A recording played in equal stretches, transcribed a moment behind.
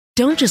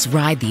Don't just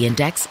ride the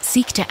index,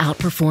 seek to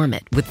outperform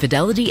it with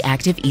Fidelity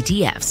Active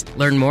ETFs.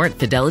 Learn more at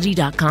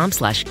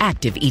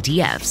fidelity.com/active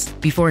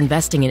ETFs. Before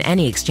investing in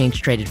any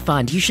exchange-traded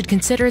fund, you should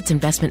consider its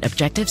investment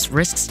objectives,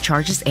 risks,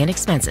 charges, and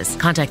expenses.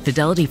 Contact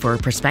Fidelity for a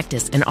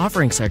prospectus, an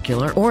offering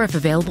circular, or if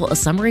available, a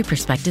summary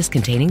prospectus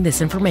containing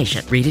this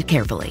information. Read it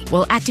carefully.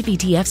 While active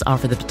ETFs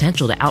offer the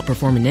potential to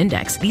outperform an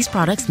index, these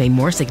products may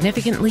more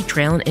significantly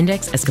trail an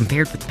index as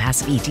compared with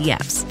passive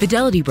ETFs.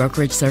 Fidelity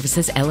Brokerage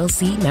Services,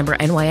 LLC, member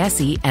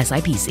NYSE,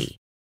 SIPC.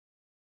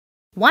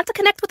 Want to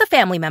connect with a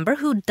family member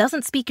who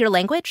doesn't speak your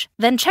language?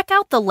 Then check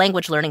out the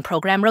language learning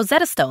program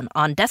Rosetta Stone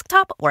on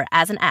desktop or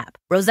as an app.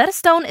 Rosetta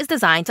Stone is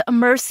designed to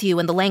immerse you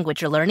in the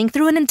language you're learning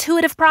through an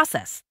intuitive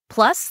process.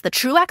 Plus, the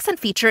True Accent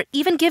feature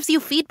even gives you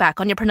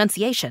feedback on your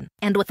pronunciation.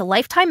 And with a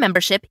lifetime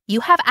membership, you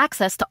have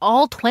access to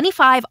all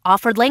 25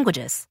 offered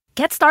languages.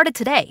 Get started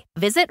today.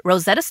 Visit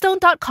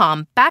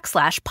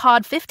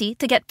rosettastone.com/pod50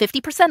 to get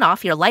 50%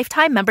 off your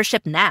lifetime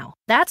membership now.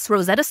 That's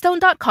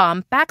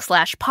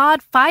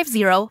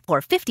rosettastone.com/pod50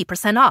 for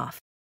 50%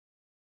 off.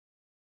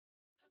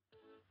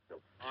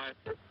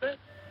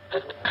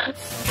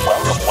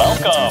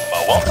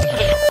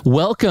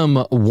 Welcome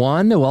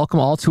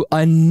all to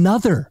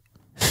another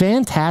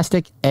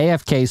fantastic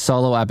AFK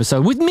solo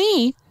episode with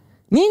me,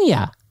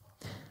 Nina.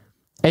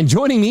 And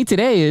joining me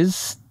today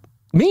is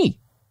me.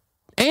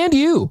 And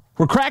you.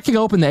 We're cracking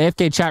open the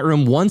AFK chat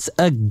room once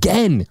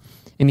again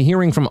and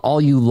hearing from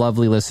all you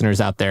lovely listeners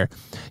out there.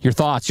 Your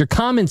thoughts, your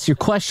comments, your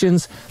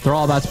questions, they're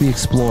all about to be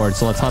explored.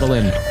 So let's huddle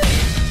in.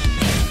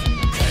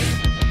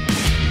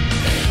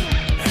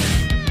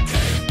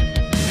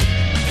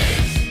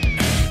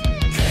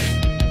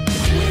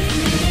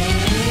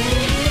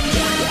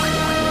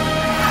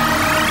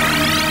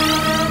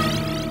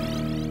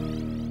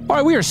 All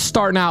right, we are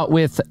starting out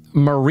with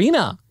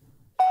Marina.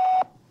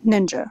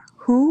 Ninja,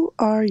 who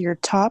are your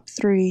top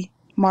 3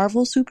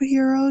 Marvel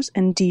superheroes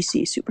and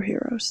DC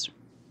superheroes?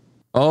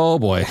 Oh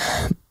boy.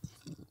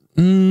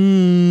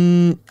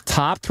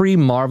 Top 3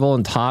 Marvel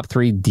and top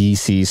 3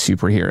 DC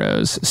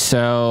superheroes.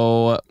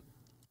 So,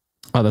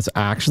 that's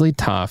actually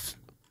tough.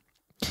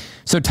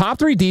 So top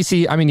 3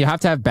 DC, I mean, you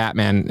have to have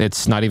Batman.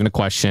 It's not even a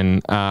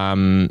question.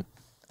 I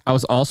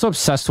was also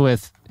obsessed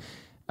with,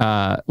 when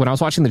I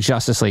was watching the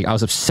Justice League, I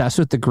was obsessed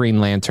with the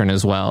Green Lantern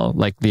as well,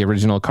 like the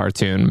original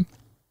cartoon.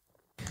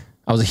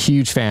 I was a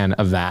huge fan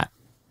of that.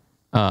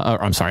 I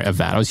was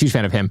a huge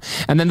fan of him.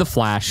 And then the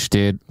Flash,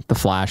 dude. The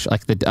Flash,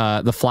 like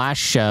the Flash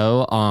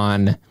show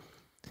on,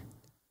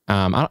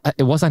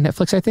 it was on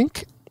Netflix, I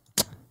think,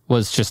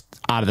 was just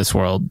out of this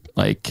world.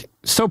 Like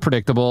so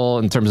predictable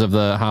in terms of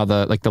the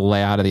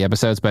layout of the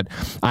episodes. But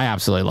I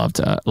absolutely love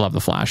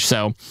the Flash.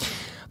 So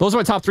those are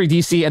my top 3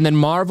 DC. And then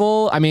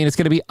Marvel, I mean, it's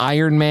going to be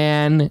Iron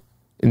Man.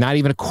 Not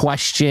even a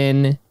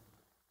question.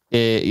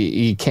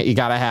 You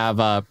gotta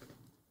have.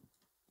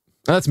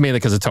 That's mainly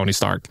because of Tony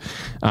Stark.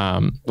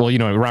 Well,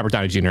 Robert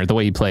Downey Jr., the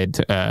way he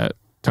played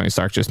Tony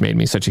Stark just made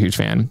me such a huge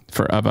fan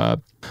of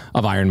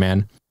Iron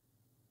Man.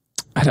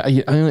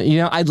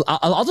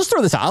 I'll just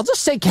throw this out. I'll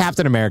just say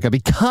Captain America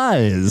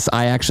because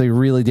I actually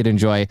really did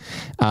enjoy.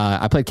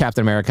 I played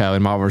Captain America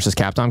in Marvel vs.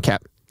 Capcom,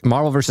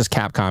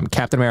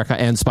 Captain America,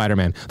 and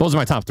Spider-Man. Those are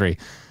my top 3.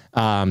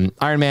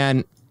 Iron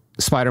Man,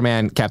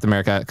 Spider-Man, Captain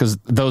America, because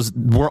those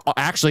were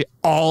actually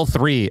all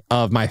 3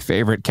 of my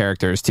favorite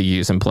characters to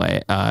use and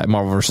play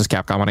Marvel vs.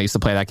 Capcom when I used to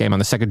play that game on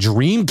the Sega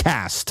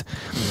Dreamcast,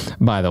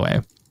 by the way.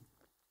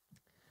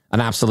 An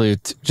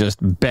absolute just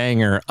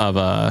banger of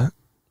a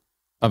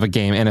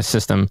game and a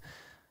system.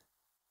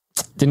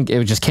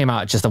 It just came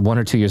out just 1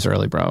 or 2 years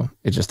early, bro.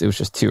 It was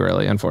just too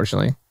early,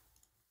 unfortunately.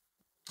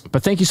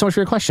 But thank you so much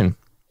for your question.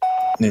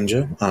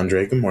 Ninja,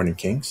 Andre, good morning,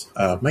 Kings.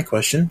 My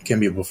question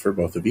can be for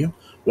both of you.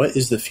 What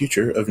is the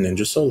future of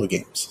Ninja solo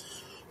games?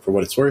 For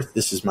what it's worth,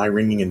 this is my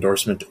ringing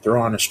endorsement to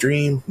throw on a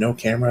stream, no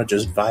camera,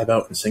 just vibe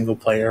out in single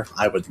player.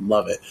 I would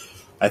love it.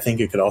 I think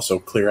it could also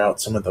clear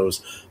out some of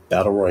those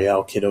Battle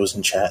Royale kiddos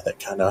in chat that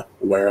kind of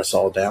wear us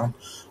all down.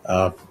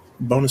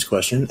 Bonus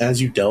question,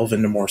 as you delve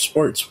into more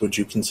sports, would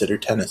you consider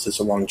tennis as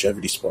a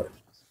longevity sport?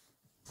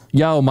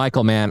 Yo,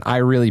 Michael, man, I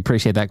really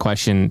appreciate that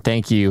question.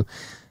 Thank you.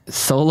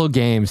 Solo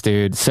games,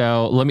 dude.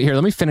 So let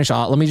me finish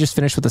off. Let me just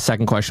finish with the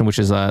second question, which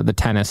is the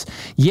tennis.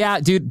 Yeah,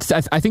 dude,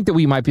 I think that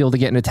we might be able to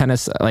get into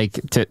tennis, like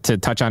to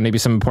touch on maybe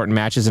some important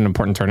matches and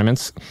important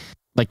tournaments,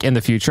 like in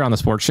the future on the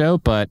sports show.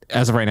 But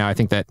as of right now, I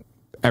think that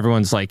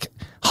everyone's like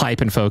hype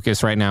and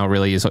focus right now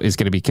really is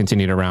going to be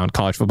continued around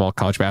college football,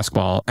 college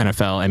basketball,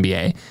 NFL,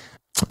 NBA.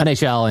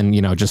 NHL, and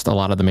just a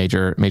lot of the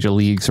major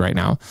leagues right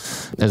now,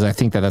 as I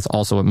think that's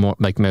also what more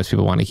like most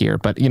people want to hear.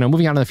 But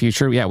moving on to the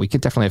future, yeah, we could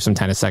definitely have some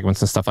tennis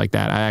segments and stuff like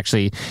that. I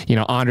actually,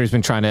 Andre's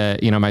been trying to,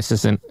 my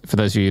assistant, for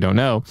those of you who don't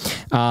know,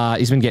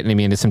 he's been getting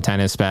me into some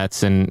tennis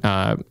bets and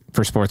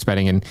for sports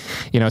betting, and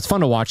it's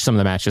fun to watch some of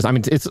the matches. I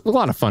mean, it's a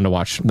lot of fun to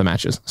watch the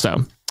matches.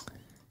 So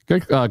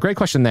great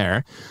question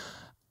there.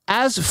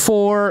 As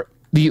for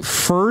the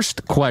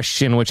first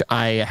question, which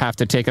I have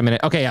to take a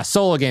minute. Okay, yeah,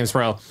 solo games,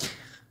 bro.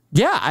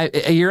 Yeah,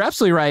 you're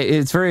absolutely right.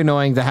 It's very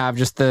annoying to have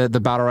just the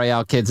Battle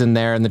Royale kids in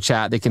there in the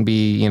chat. They can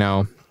be,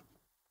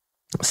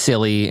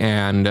 silly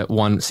and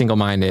one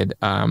single-minded,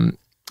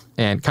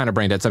 and kind of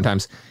brain dead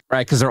sometimes,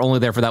 right? Because they're only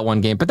there for that one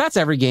game. But that's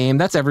every game.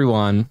 That's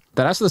everyone.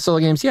 The rest of the solo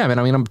games, yeah, man.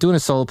 I mean, I'm doing a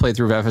solo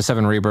playthrough of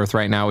FF7 Rebirth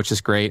right now, which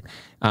is great.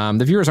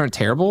 The viewers aren't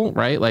terrible,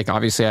 right? Like,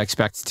 obviously, I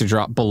expect to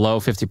drop below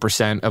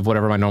 50% of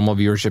whatever my normal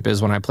viewership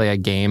is when I play a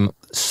game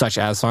such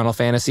as Final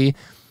Fantasy.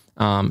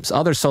 So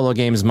other solo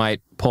games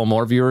might pull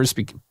more viewers,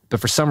 but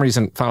for some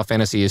reason, Final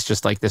Fantasy is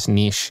just like this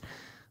niche,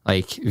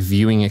 like,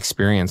 viewing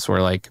experience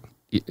where, like,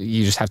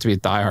 you just have to be a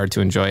diehard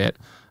to enjoy it,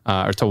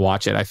 or to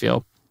watch it, I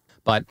feel.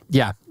 But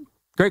yeah,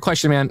 great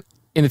question, man.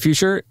 In the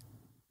future,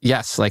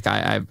 yes, like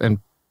and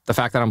the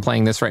fact that I'm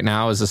playing this right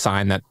now is a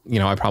sign that, you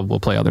know, I probably will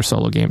play other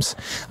solo games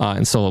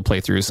and solo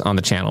playthroughs on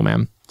the channel,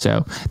 man.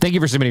 So thank you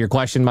for submitting your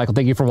question, Michael.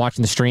 Thank you for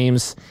watching the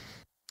streams.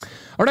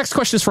 Our next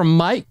question is from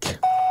Mike.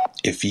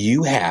 If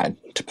you had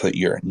to put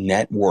your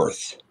net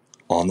worth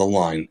on the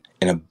line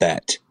in a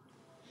bet,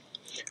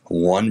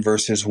 1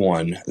 versus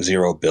 1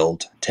 zero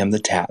build, Tim the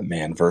Tap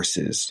Man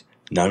versus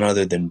none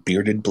other than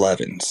Bearded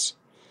Blevins,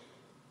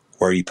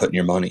 where are you putting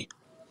your money?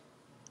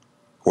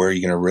 Where are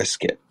you going to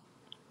risk it?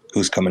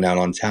 Who's coming out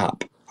on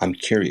top? I'm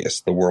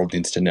curious. The world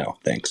needs to know.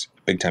 Thanks.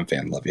 Big time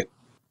fan. Love you.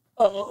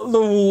 Oh,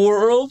 the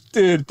world,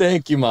 dude.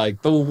 Thank you,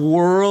 Mike. The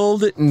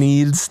world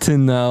needs to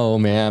know,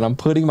 man. I'm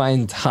putting my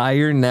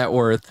entire net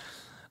worth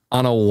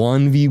on a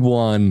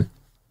 1v1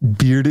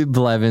 Bearded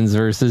Blevins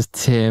versus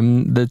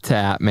Tim the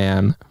Tap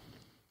Man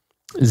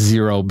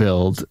zero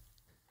build.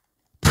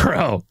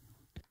 Bro,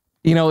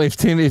 you know, if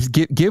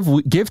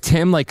give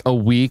Tim like a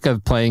week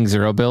of playing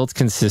zero builds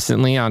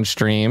consistently on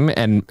stream,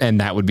 and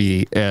that would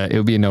be it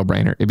would be a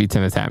no-brainer. It'd be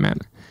Tim the Tap Man.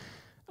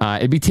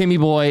 It'd be Timmy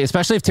Boy,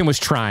 especially if Tim was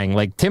trying.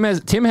 Like Tim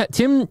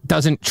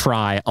doesn't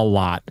try a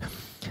lot.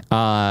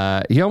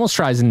 He almost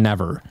tries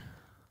never.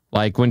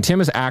 Like when Tim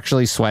is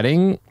actually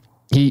sweating,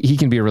 he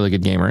can be a really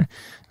good gamer,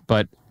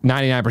 but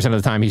 99% of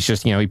the time he's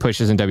just, you know, he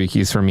pushes in W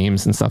keys for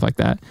memes and stuff like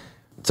that.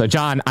 So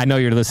John, I know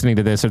you're listening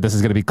to this, or this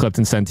is going to be clipped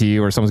and sent to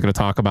you, or someone's going to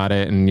talk about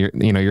it, and you're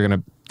going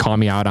to call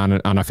me out on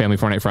a Family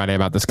Fortnite Friday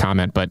about this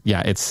comment. But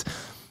yeah, it's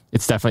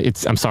definitely,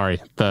 I'm sorry.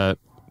 The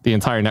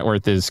entire net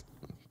worth is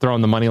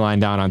throwing the money line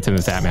down on Tim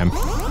the Tap Man.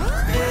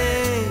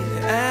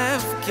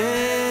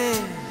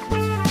 AFK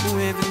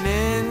with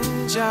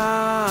Ninja.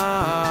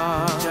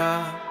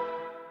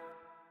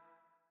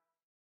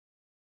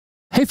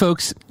 Hey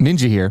folks,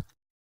 Ninja here.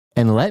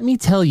 And let me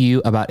tell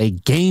you about a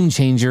game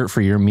changer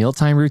for your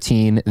mealtime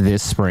routine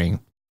this spring.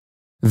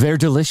 They're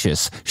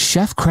delicious,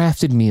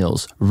 chef-crafted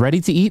meals, ready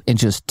to eat in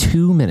just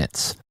 2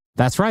 minutes.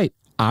 That's right,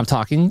 I'm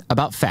talking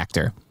about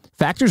Factor.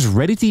 Factor's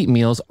ready-to-eat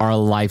meals are a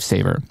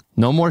lifesaver.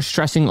 No more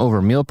stressing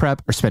over meal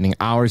prep or spending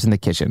hours in the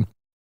kitchen.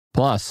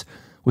 Plus,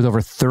 with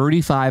over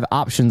 35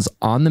 options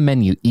on the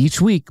menu each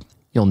week,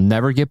 you'll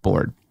never get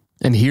bored.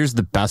 And here's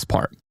the best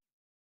part.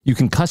 You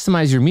can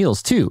customize your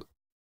meals too,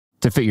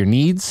 to fit your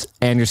needs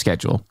and your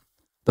schedule.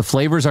 The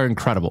flavors are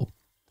incredible.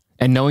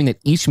 And knowing that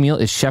each meal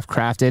is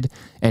chef-crafted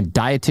and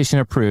dietitian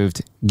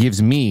approved gives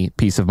me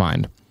peace of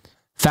mind.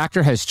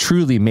 Factor has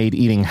truly made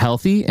eating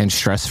healthy and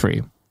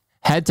stress-free.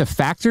 Head to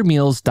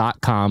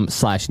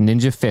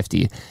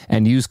factormeals.com/ninja50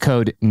 and use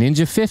code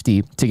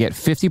ninja50 to get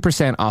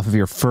 50% off of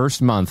your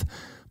first month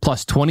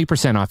plus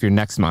 20% off your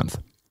next month.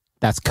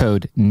 That's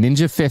code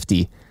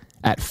ninja50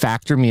 at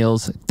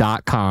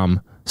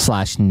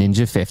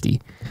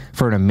factormeals.com/ninja50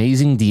 for an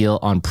amazing deal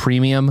on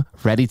premium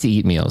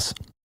ready-to-eat meals.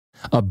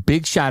 A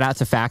big shout out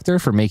to Factor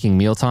for making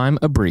mealtime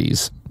a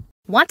breeze.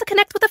 Want to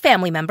connect with a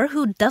family member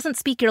who doesn't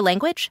speak your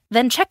language?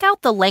 Then check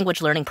out the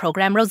language learning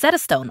program Rosetta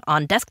Stone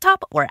on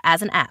desktop or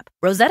as an app.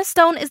 Rosetta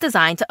Stone is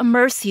designed to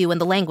immerse you in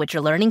the language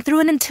you're learning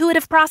through an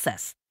intuitive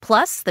process.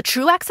 Plus, the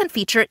True Accent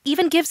feature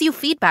even gives you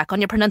feedback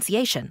on your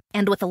pronunciation.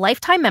 And with a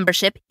lifetime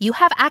membership, you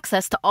have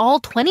access to all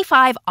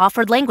 25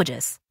 offered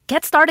languages.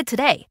 Get started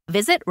today.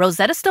 Visit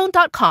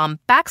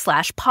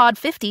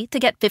rosettastone.com/pod50 to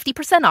get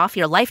 50% off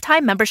your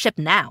lifetime membership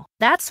now.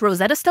 That's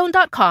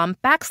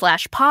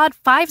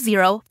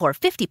rosettastone.com/pod50 for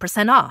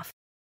 50% off.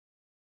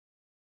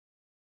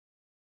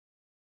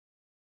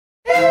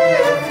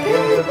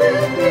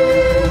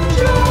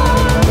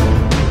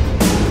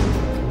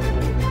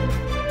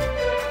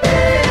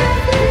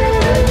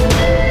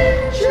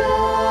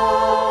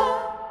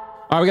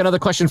 All right, we got another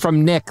question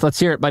from Nick. Let's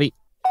hear it, buddy.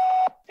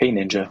 Hey,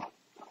 Ninja.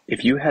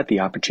 If you had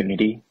the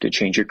opportunity to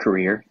change your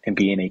career and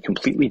be in a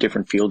completely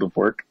different field of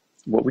work,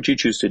 what would you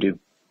choose to do?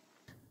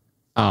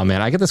 Oh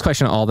man, I get this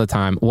question all the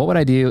time. What would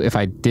I do if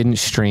I didn't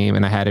stream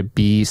and I had to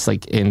be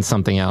like in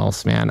something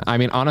else, man? I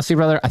mean, honestly,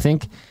 brother, I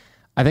think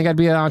I'd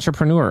be an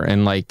entrepreneur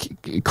and like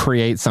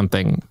create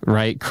something,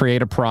 right?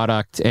 Create a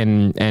product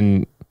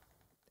and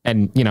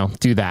you know,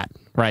 do that,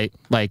 right?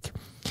 Like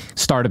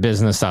start a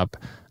business up.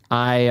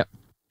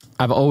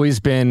 I've always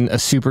been a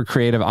super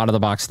creative, out of the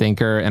box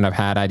thinker, and I've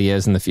had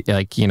ideas in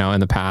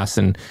the past.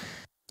 And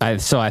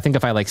so I think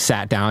if I like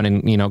sat down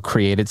and, you know,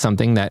 created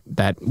something that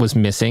was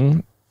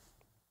missing,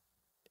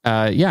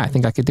 I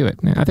think I could do it.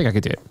 I think I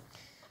could do it.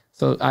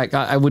 So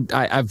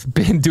I've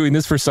been doing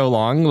this for so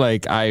long.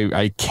 Like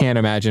I can't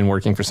imagine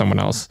working for someone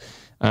else.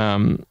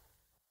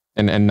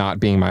 and not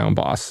being my own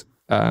boss.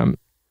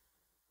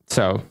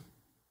 So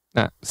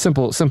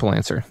simple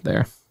answer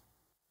there.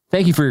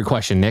 Thank you for your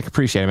question, Nick.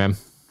 Appreciate it, man.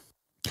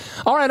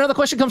 All right, another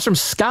question comes from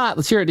Scott.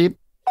 Let's hear it, dude.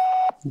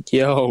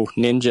 Yo,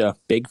 Ninja,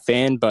 big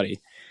fan, buddy.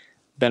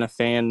 Been a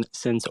fan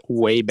since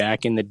way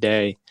back in the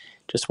day.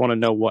 Just want to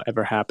know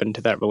whatever happened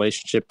to that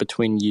relationship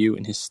between you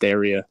and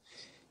Hysteria.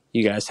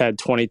 You guys had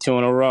 22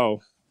 in a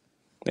row,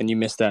 and you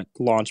missed that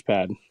launch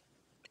pad.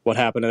 What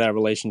happened to that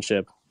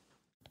relationship?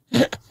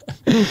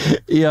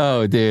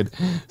 Yo, dude.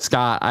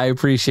 Scott, I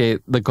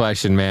appreciate the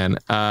question, man.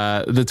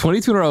 The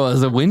 22 in a row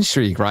is a win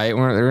streak, right?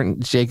 We're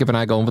Jacob and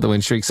I going for the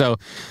win streak. So,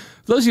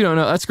 for those of you who don't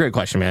know, that's a great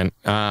question, man.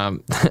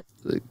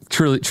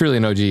 Truly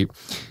an OG.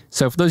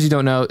 So for those of you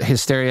who don't know,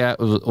 Hysteria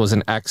was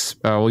an ex,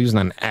 he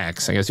wasn't an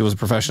ex, I guess he was a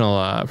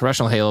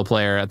professional Halo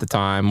player at the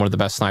time, one of the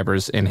best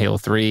snipers in Halo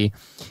 3,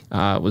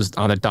 was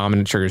on the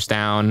Dominant Triggers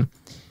Down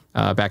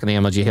back in the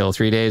MLG Halo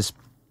 3 days.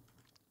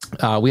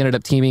 We ended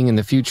up teaming in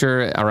the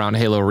future around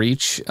Halo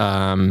Reach,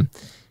 and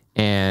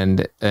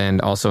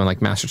also in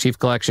like Master Chief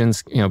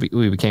collections. You know,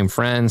 we became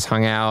friends,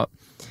 hung out.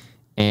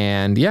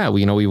 And yeah,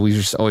 we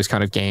just always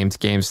kind of games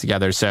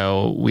together.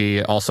 So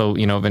we also,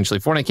 eventually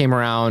Fortnite came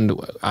around.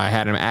 I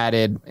had him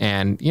added,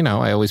 and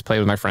I always played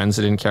with my friends.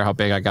 I didn't care how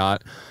big I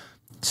got.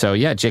 So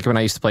yeah, Jacob and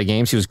I used to play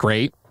games. He was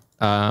great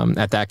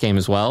at that game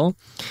as well.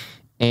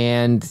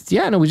 And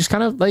yeah, no, we just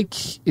kind of like,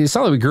 it's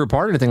not like we grew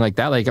apart or anything like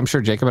that. Like I'm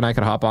sure Jacob and I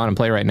could hop on and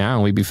play right now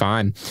and we'd be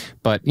fine.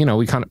 But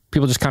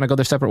people just kind of go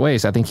their separate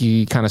ways. I think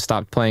he kind of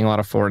stopped playing a lot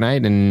of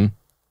Fortnite, and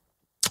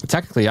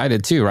technically I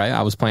did too, right?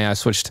 I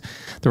switched.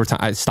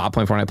 I stopped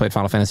playing Fortnite. I played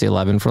Final Fantasy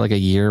 11 for like a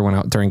year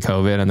during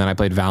COVID, and then I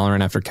played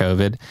Valorant after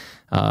COVID.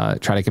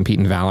 Try to compete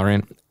in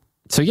Valorant.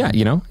 So yeah,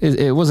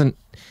 it wasn't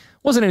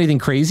anything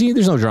crazy.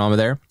 There's no drama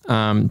there.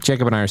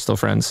 Jacob and I are still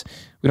friends.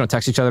 We don't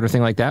text each other or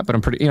anything like that, but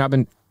I'm pretty, I've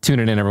been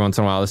tuning in every once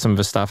in a while to some of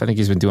his stuff. I think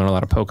he's been doing a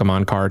lot of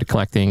Pokemon card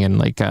collecting and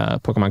like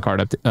Pokemon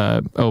card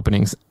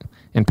openings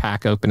and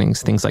pack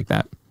openings, things like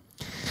that.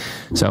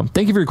 So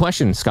thank you for your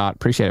question, Scott.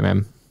 Appreciate it,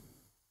 man.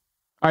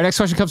 All right, next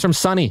question comes from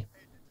Sunny.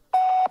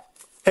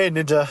 Hey,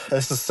 Ninja.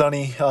 This is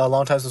Sunny, a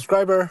longtime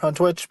subscriber on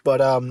Twitch, but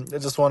I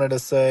just wanted to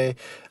say,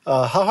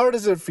 how hard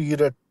is it for you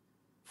to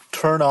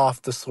turn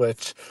off the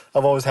switch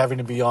of always having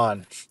to be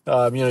on?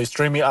 You're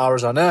streaming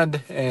hours on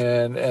end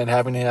and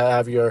having to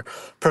have your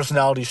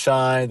personality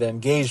shine, the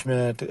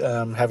engagement,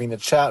 having the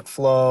chat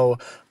flow,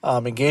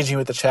 engaging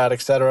with the chat,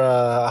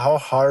 etc. How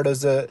hard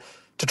is it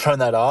to turn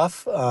that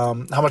off? How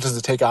much does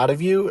it take out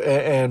of you?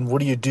 And what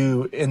do you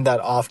do in that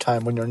off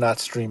time when you're not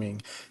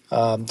streaming?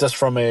 Just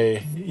from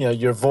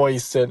your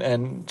voice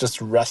and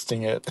just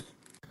resting it.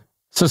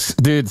 So,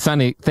 dude,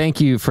 Sunny, thank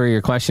you for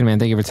your question, man.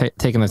 Thank you for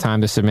taking the time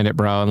to submit it,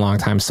 bro. And long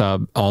time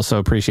sub. Also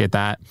appreciate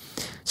that.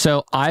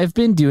 So I've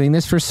been doing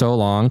this for so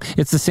long.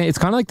 It's the same. It's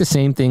kind of like the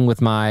same thing with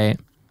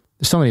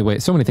there's so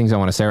many things I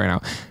want to say right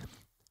now.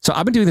 So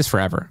I've been doing this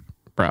forever,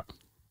 bro.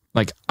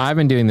 Like I've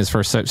been doing this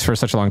for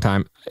such a long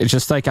time. It's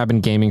just like I've been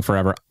gaming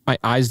forever. My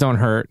eyes don't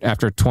hurt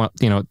after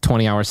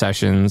 20-hour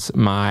sessions.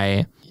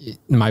 My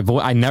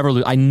voice, I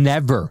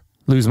never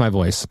lose my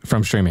voice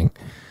from streaming,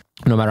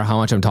 no matter how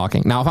much I'm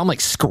talking. Now, if I'm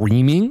like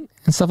screaming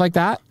and stuff like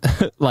that,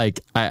 like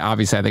I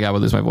think I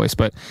would lose my voice.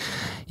 But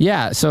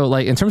yeah, so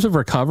like in terms of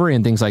recovery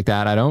and things like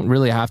that, I don't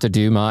really have to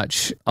do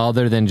much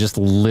other than just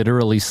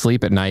literally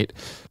sleep at night,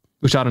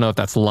 which I don't know if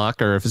that's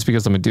luck or if it's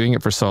because I've been doing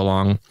it for so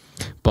long.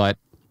 But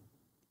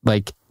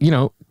like,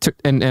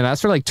 and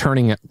as for like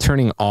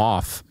turning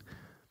off,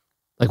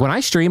 like when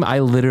I stream, I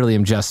literally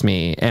am just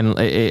me. And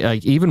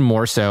like even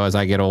more so as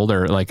I get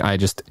older, like I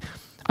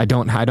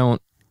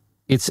don't,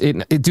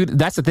 dude,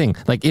 that's the thing.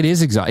 Like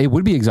it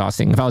would be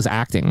exhausting if I was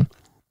acting,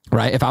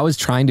 right? If I was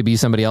trying to be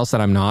somebody else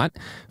that I'm not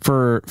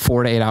for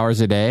 4 to 8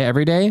 hours a day,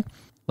 every day,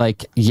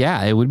 like,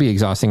 yeah, it would be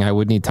exhausting. I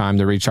would need time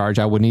to recharge.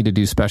 I would need to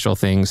do special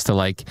things to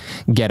like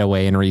get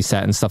away and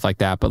reset and stuff like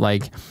that. But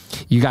like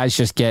you guys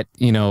just get,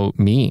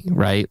 me,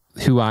 right?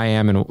 Who I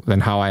am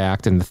and how I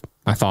act and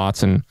my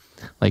thoughts. And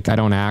like, I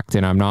don't act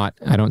and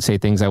I don't say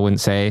things I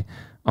wouldn't say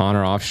on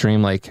or off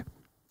stream. Like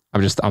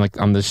I'm just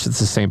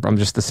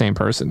the same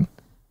person.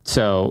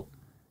 So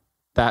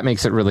that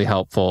makes it really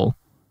helpful,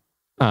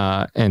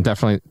 and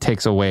definitely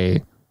takes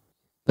away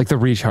like the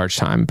recharge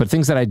time. But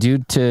things that I do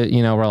to,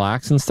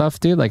 relax and stuff,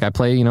 dude, like I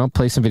play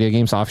some video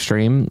games off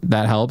stream.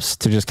 That helps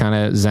to just kind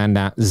of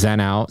zen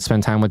out,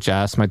 spend time with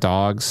Jess, my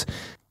dogs,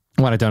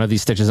 when I don't have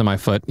these stitches in my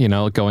foot,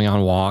 going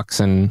on walks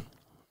and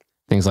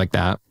things like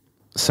that.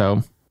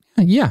 So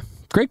yeah,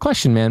 great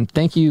question, man.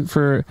 Thank you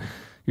for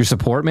your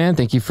support, man.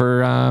 Thank you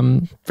for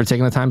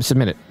taking the time to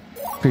submit it.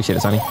 Appreciate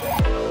it, Sonny.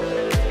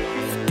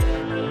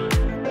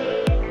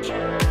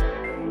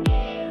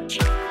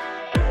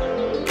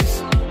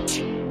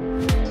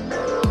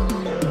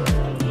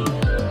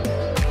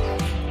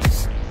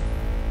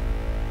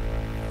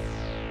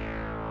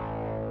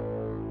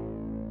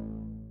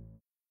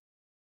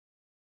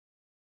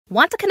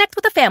 Want to connect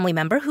with a family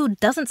member who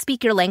doesn't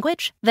speak your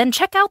language? Then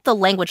check out the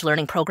language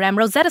learning program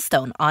Rosetta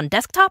Stone on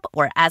desktop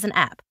or as an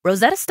app.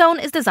 Rosetta Stone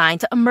is designed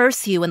to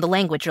immerse you in the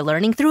language you're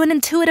learning through an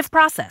intuitive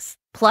process.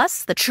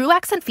 Plus, the True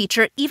Accent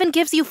feature even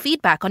gives you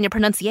feedback on your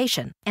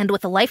pronunciation. And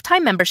with a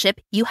lifetime membership,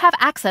 you have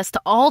access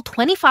to all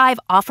 25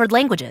 offered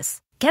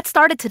languages. Get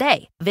started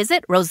today.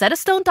 Visit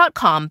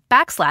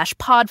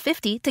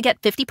rosettastone.com/pod50 to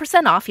get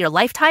 50% off your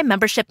lifetime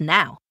membership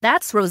now.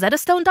 That's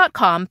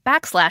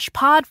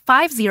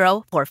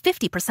rosettastone.com/pod50 for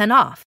 50%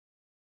 off.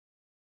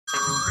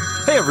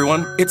 Hey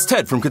everyone, it's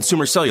Ted from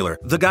Consumer Cellular,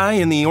 the guy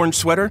in the orange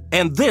sweater,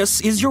 and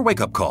this is your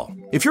wake-up call.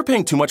 If you're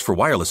paying too much for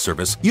wireless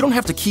service, you don't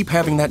have to keep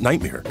having that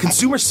nightmare.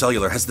 Consumer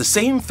Cellular has the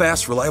same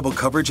fast, reliable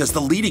coverage as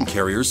the leading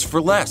carriers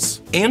for less.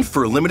 And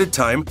for a limited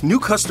time, new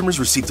customers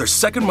receive their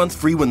second month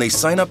free when they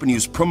sign up and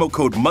use promo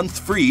code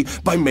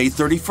MONTHFREE by May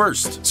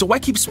 31st. So why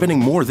keep spending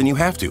more than you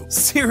have to?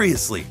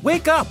 Seriously,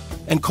 wake up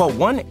and call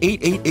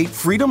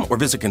 1-888-FREEDOM or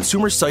visit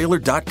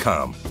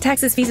consumercellular.com.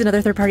 Taxes, fees, and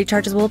other third-party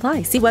charges will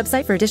apply. See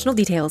website for additional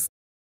details.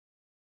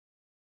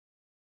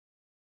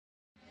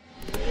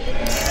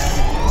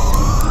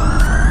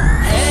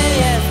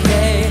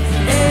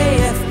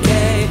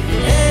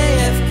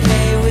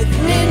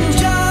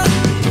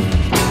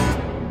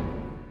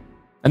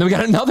 And then we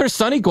got another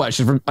Sunny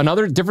question from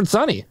another different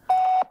Sunny.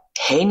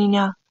 Hey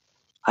Nina,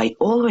 I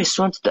always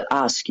wanted to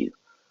ask you,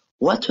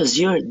 what was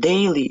your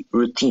daily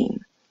routine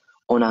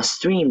on a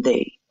stream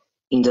day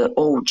in the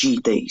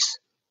OG days?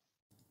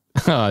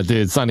 Oh,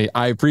 dude, Sunny,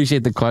 I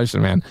appreciate the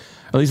question, man.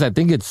 At least I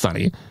think it's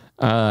Sunny.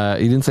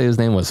 He didn't say his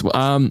name was.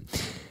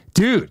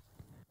 Dude,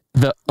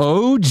 the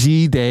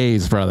OG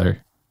days,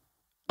 brother.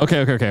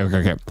 Okay.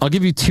 I'll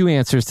give you two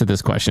answers to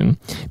this question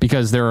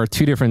because there are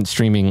two different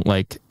streaming,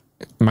 like,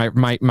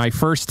 my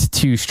first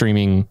two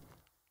streaming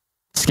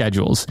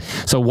schedules.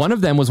 So one of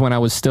them was when I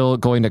was still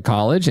going to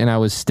college and I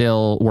was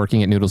still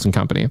working at Noodles and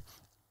Company.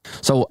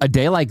 So a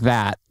day like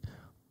that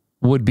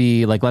would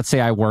be like, let's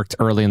say I worked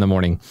early in the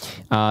morning.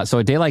 So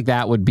a day like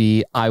that would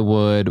be, I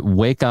would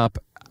wake up,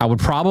 I would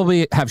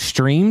probably have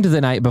streamed the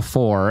night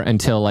before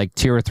until like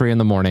 2 or 3 in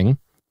the morning,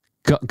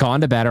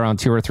 gone to bed around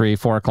 2 or 3,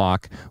 4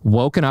 o'clock,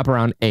 woken up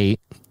around 8,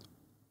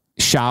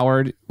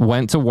 showered,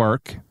 went to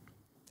work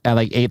at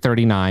like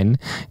 8:39.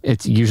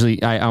 It's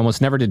usually, I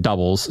almost never did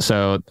doubles.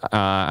 So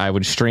I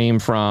would stream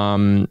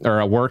from,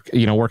 or work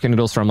in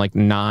Noodles from like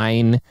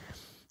 9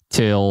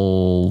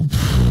 till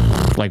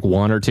like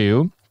 1 or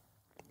 2,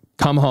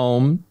 come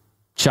home,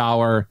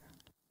 shower,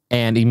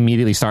 and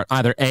immediately start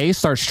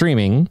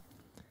streaming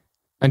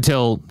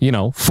until,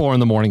 4 in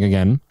the morning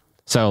again.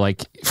 So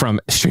like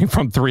stream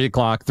from 3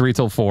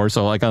 till 4.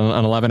 So like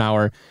an 11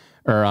 hour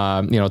or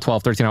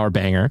 12, 13 hour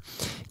banger,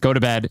 go to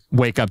bed,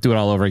 wake up, do it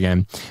all over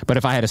again. But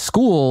if I had a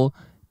school,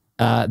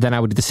 then I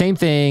would do the same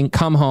thing,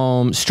 come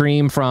home,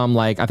 stream from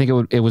like, I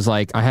think it was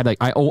like,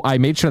 I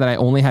made sure that I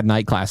only had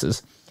night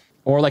classes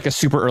or like a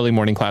super early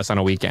morning class on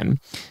a weekend.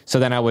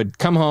 So then I would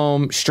come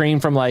home, stream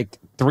from like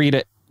 3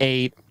 to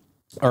 8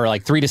 or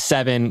like 3 to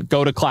 7,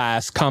 go to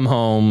class, come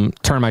home,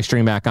 turn my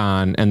stream back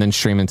on, and then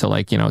stream until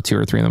like, 2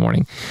 or 3 in the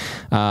morning.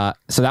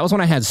 So that was when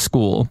I had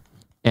school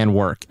and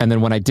work. And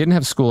then when I didn't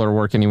have school or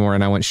work anymore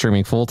and I went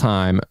streaming full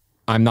time,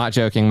 I'm not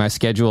joking, my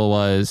schedule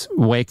was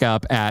wake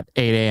up at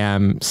 8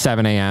 a.m.,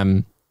 7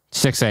 a.m.,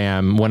 6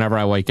 a.m., whenever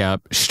I wake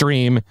up,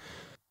 stream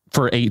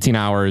for 18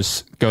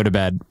 hours, go to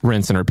bed,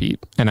 rinse and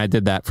repeat. And I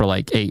did that for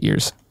like 8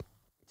 years.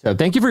 So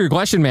thank you for your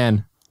question,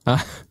 man.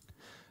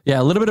 Yeah,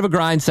 a little bit of a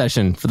grind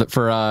session for the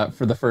first,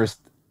 for the first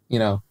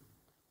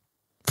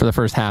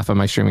half of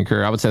my streaming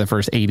career. I would say the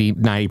first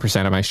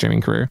 80-90% of my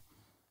streaming career.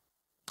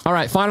 All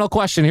right, final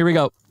question. Here we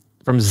go.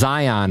 From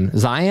Zion.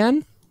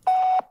 Zion?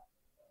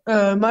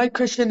 My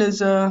question is,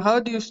 how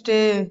do you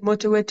stay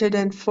motivated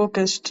and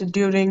focused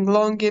during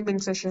long gaming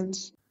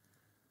sessions?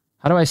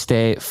 How do I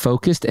stay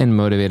focused and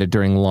motivated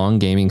during long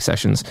gaming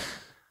sessions?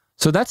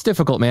 So that's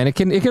difficult, man. It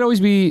can always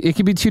be, it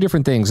can be two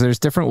different things. There's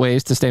different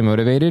ways to stay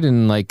motivated,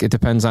 and like it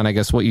depends on, I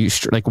guess, what you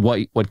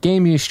what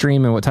game you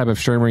stream and what type of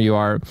streamer you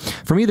are.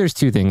 For me, there's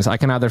two things. I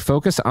can either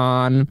focus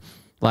on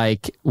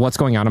like what's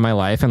going on in my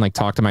life and like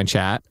talk to my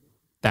chat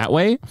that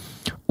way,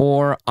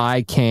 or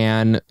I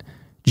can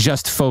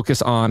just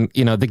focus on,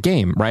 the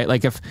game, right?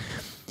 Like if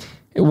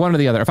one or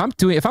the other,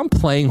 if I'm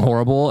playing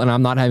horrible and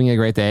I'm not having a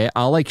great day,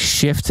 I'll like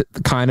shift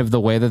kind of the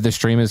way that the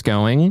stream is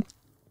going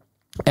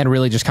and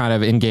really just kind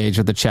of engage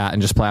with the chat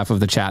and just play off of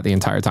the chat the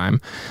entire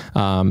time.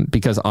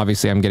 Because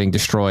obviously I'm getting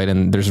destroyed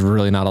and there's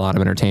really not a lot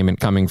of entertainment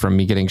coming from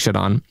me getting shit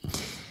on.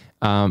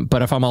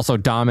 But if I'm also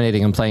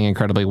dominating and playing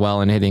incredibly well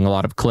and hitting a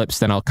lot of clips,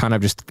 then I'll kind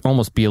of just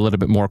almost be a little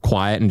bit more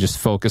quiet and just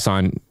focus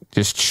on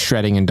just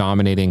shredding and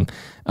dominating,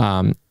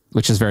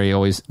 which is very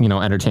always,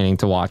 entertaining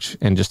to watch.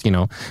 And just,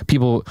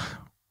 people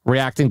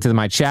reacting to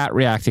my chat,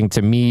 reacting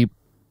to me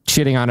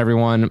shitting on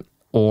everyone,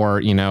 or,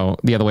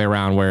 the other way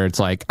around where it's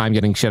like, I'm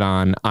getting shit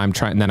on, I'm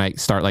trying, and then I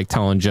start like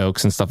telling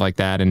jokes and stuff like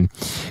that and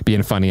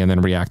being funny and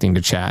then reacting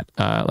to chat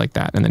like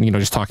that. And then,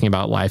 just talking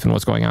about life and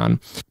what's going on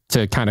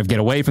to kind of get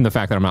away from the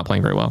fact that I'm not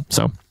playing very well.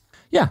 So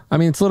yeah, I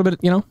mean, it's a little bit,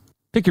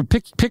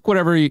 pick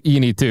whatever you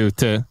need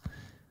to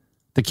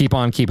to keep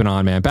on keeping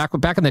on, man. Back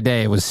in the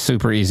day, it was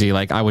super easy.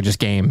 Like I would just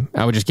game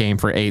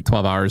for 8,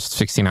 12 hours,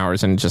 16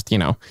 hours, and just,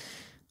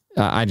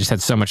 I just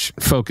had so much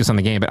focus on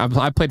the game. But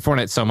I've played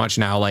Fortnite so much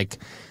now, like,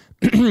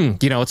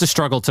 it's a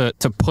struggle to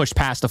push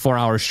past a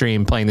 4-hour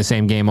stream playing the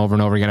same game over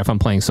and over again if I'm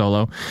playing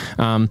solo.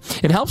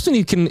 It helps when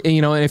you can,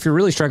 if you're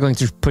really struggling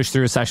to push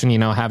through a session,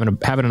 having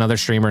another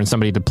streamer and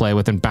somebody to play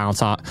with and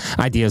bounce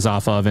ideas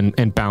off of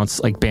and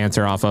bounce like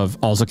banter off of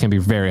also can be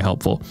very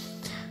helpful.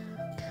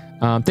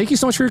 Thank you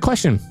so much for your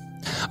question.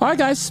 All right,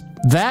 guys,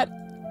 that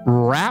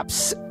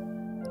wraps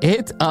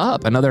it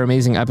up. Another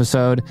amazing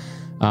episode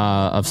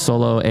of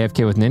Solo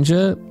AFK with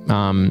Ninja.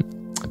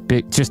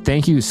 Just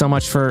thank you so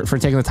much for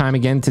taking the time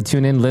again to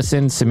tune in,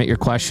 listen, submit your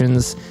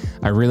questions.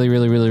 I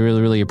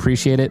really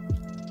appreciate it.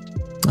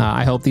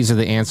 I hope these are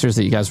the answers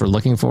that you guys were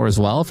looking for as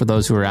well, for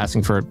those who are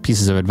asking for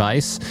pieces of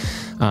advice,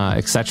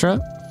 etc.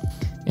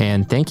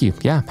 And thank you.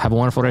 Yeah, have a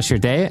wonderful rest of your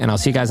day, and I'll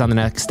see you guys on the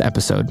next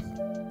episode.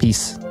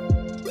 Peace.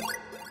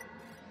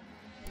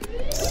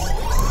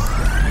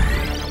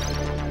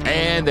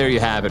 And there you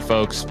have it,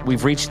 folks.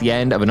 We've reached the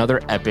end of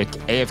another epic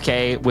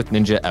AFK with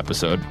Ninja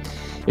episode.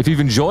 If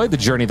you've enjoyed the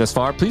journey thus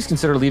far, please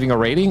consider leaving a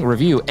rating,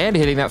 review, and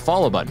hitting that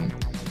follow button.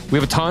 We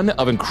have a ton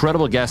of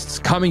incredible guests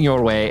coming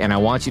your way, and I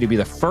want you to be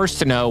the first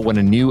to know when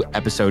a new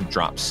episode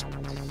drops.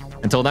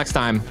 Until next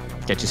time,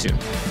 catch you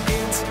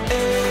soon.